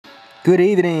Good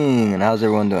evening, and how's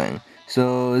everyone doing?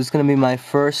 So it's gonna be my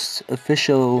first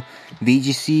official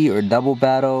VGC or double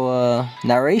battle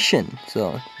narration.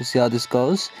 So let's see how this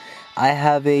goes. I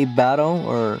have a battle,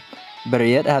 or better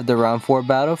yet, I have the round 4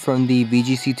 battle from the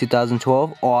VGC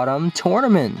 2012 Autumn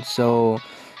Tournament. So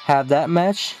have that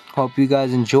match. Hope you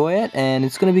guys enjoy it, and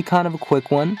it's gonna be kind of a quick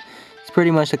one. It's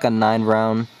pretty much like a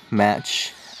 9-round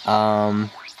match.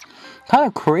 Kind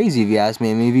of crazy if you ask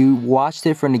me. I mean, if you watched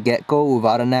it from the get-go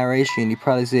without a narration, you'd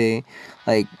probably say,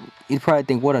 like, you'd probably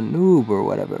think, what a noob or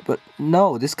whatever. But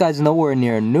no, this guy's nowhere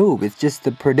near a noob. It's just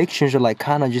the predictions are, like,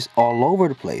 kind of just all over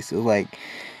the place. It was like,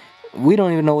 we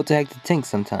don't even know what the heck to think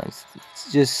sometimes.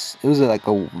 It was like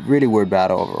a really weird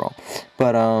battle overall.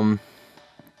 But,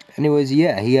 anyways,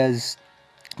 yeah, he has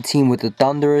a team with the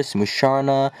Thunderous,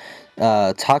 Musharna,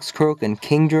 Toxcroak, and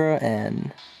Kingdra,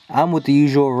 and I'm with the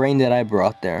usual rain that I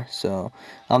brought there, so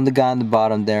I'm the guy on the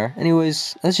bottom there.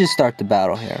 Anyways, let's just start the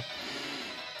battle here.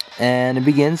 And it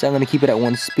begins. I'm going to keep it at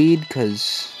 1 speed,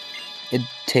 because it'd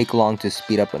take long to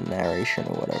speed up a narration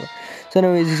or whatever. So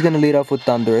anyways, he's going to lead off with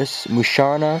Thunderous,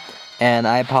 Musharna, and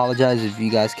I apologize if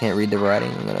you guys can't read the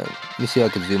writing. Let me see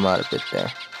if I can zoom out a bit there.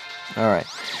 Alright,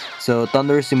 so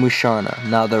Thunderous and Musharna.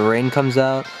 Now the rain comes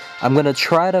out. I'm going to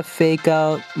try to fake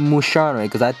out Musharna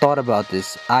because I thought about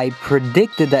this. I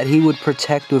predicted that he would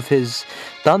protect with his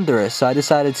Thunderous, so I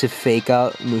decided to fake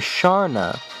out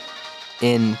Musharna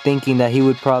in thinking that he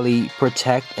would probably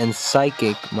protect and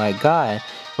Psychic my guy.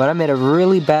 But I made a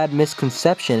really bad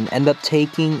misconception and ended up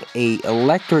taking a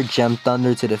Electric Gem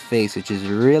Thunder to the face, which is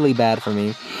really bad for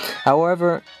me.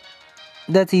 However,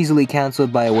 that's easily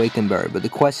cancelled by Awakened Berry, but the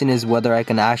question is whether I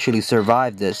can actually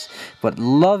survive this. But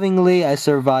lovingly, I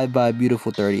survived by a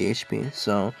beautiful 30 HP.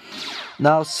 So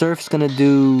now Surf's gonna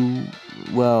do,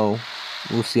 well,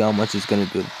 we'll see how much it's gonna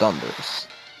do with Thunderous.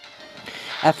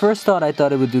 At first I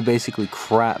thought it would do basically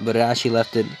crap, but it actually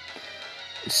left it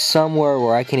somewhere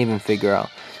where I can't even figure out.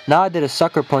 Now I did a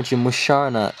Sucker Punch in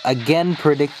Musharna, again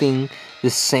predicting the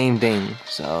same thing.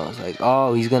 So I was like,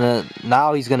 oh, he's gonna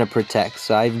protect.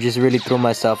 So I just really threw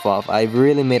myself off. I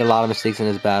really made a lot of mistakes in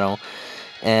this battle,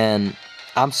 and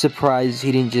I'm surprised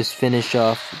he didn't just finish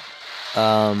off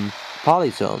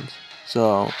Polytones.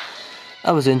 So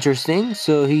that was interesting.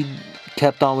 So he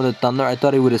kept on with the Thunder. I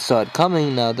thought he would have saw it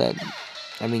coming. Now that,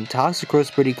 I mean,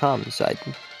 Toxicroak's pretty common, so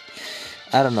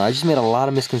I don't know. I just made a lot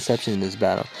of misconceptions in this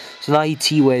battle. So now he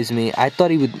T-Waves me. I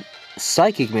thought he would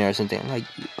Psychic me or something. I'm like,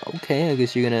 okay, I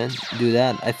guess you're gonna do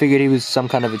that. I figured he was some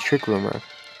kind of a Trick Roomer.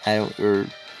 Or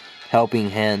Helping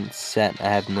Hand set. I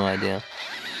have no idea.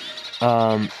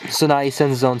 So now he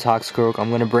sends his own Toxicroak.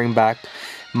 I'm gonna bring back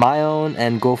my own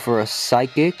and go for a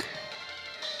Psychic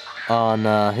on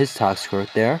his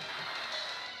Toxicroak there.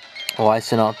 Oh, I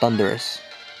sent out Thunderous.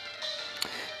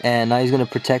 And now he's gonna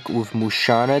protect with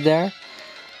Musharna there.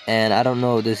 And I don't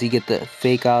know, does he get the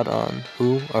fake out on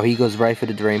who? Or he goes right for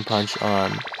the Drain Punch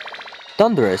on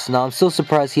Thunderous. Now I'm still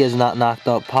surprised he has not knocked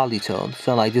out Polytoad.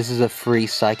 So like, this is a free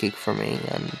Psychic for me.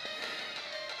 And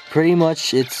pretty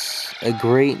much it's a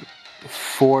great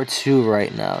 4-2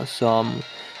 right now. So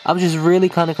I'm just really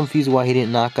kind of confused why he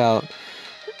didn't knock out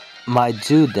my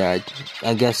dude there.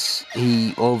 I guess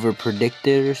he over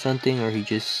predicted or something, or he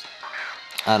just,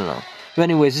 I don't know. But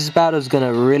anyways, this battle is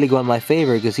gonna really go in my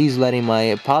favor because he's letting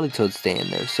my Polytoad stay in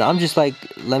there. So I'm just like,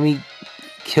 let me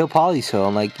kill Polytoad.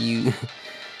 I'm like, you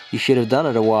should have done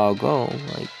it a while ago.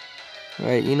 Like,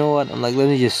 alright, you know what? I'm like, let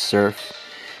me just Surf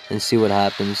and see what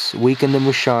happens. Weaken the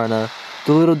Musharna,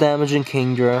 do a little damage in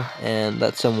Kingdra, and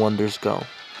let some wonders go.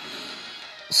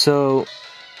 So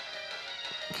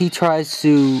he tries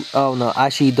to, oh no,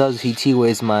 actually he does. He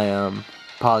T-Ways my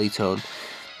Polytoad.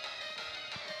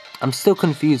 I'm still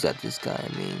confused at this guy. I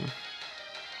mean,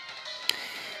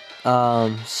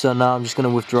 so now I'm just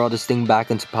gonna withdraw this thing back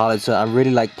into Polytoad. I'm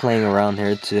really like playing around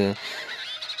here to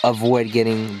avoid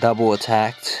getting double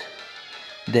attacked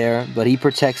there, but he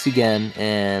protects again,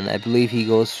 and I believe he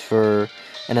goes for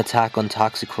an attack on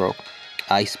Toxicroak,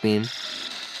 Ice Beam.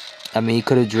 I mean, he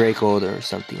could have Draco'd or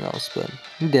something else, but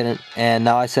he didn't. And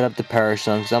now I set up the Perish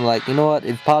Song, because I'm like, you know what,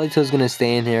 if Polytoad's gonna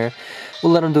stay in here,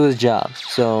 we'll let him do his job.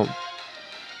 So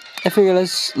I figure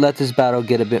let's let this battle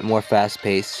get a bit more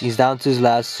fast-paced. He's down to his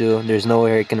last 2. There's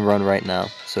nowhere he can run right now.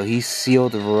 So he's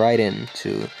sealed right in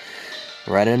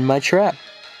my trap.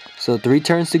 So 3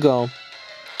 turns to go.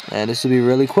 And this will be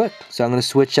really quick. So I'm going to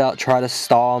switch out, try to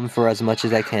stall him for as much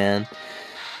as I can.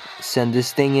 Send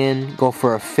this thing in, go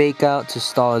for a fake out to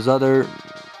stall his other.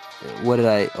 What did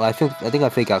I? Well, I think I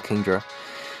fake out Kingdra.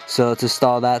 So to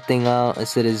stall that thing out,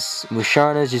 instead his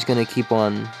Musharna is just going to keep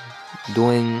on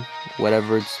doing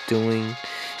whatever it's doing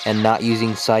and not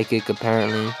using Psychic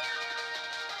apparently.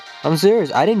 I'm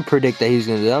serious. I didn't predict that he was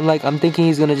gonna do that. I'm thinking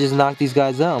he's gonna just knock these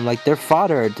guys out. I'm like, they're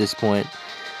fodder at this point.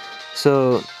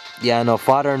 So, yeah, I know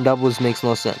fodder in doubles makes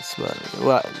no sense. But,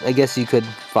 well, I guess you could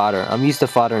fodder. I'm used to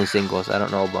fodder in singles. I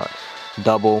don't know about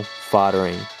double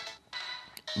foddering.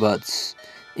 But,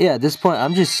 yeah, at this point,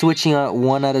 I'm just switching out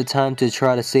one at a time to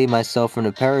try to save myself from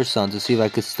the Parasol to see if I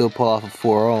could still pull off a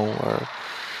 4-0 or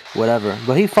whatever.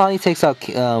 But he finally takes out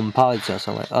Polytail,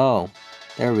 so I'm like, oh,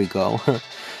 there we go.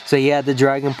 So he had the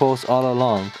Dragon Pulse all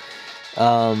along.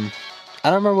 I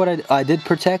don't remember what I did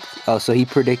protect. Oh, so he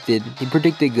predicted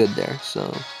good there.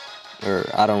 So, or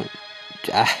I don't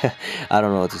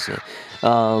know what to say.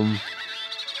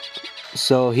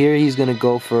 So here he's gonna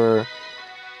go for.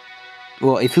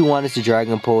 Well, if he wanted to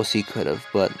Dragon Pulse, he could have,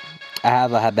 but I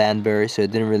have a Bandberry, so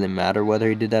it didn't really matter whether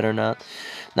he did that or not.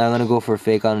 Now I'm gonna go for a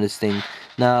fake on this thing.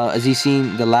 Now, as you've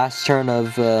seen, the last turn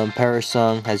of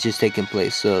Parasong has just taken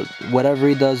place, so whatever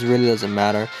he does really doesn't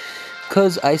matter,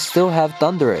 because I still have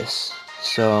Thundurus.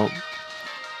 So,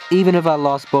 even if I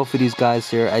lost both of these guys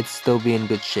here, I'd still be in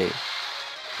good shape.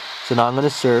 So now I'm gonna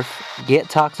Surf, get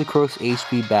Toxicroak's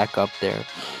HP back up there,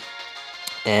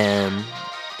 and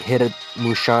hit a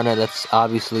Musharna that's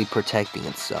obviously protecting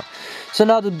itself. So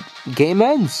now the game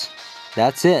ends.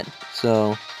 That's it.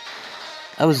 So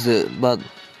that was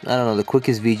the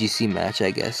quickest VGC match,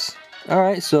 I guess.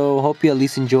 Alright, so hope you at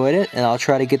least enjoyed it, and I'll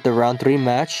try to get the round 3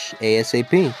 match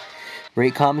ASAP.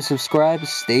 Rate, comment, subscribe,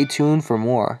 stay tuned for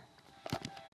more.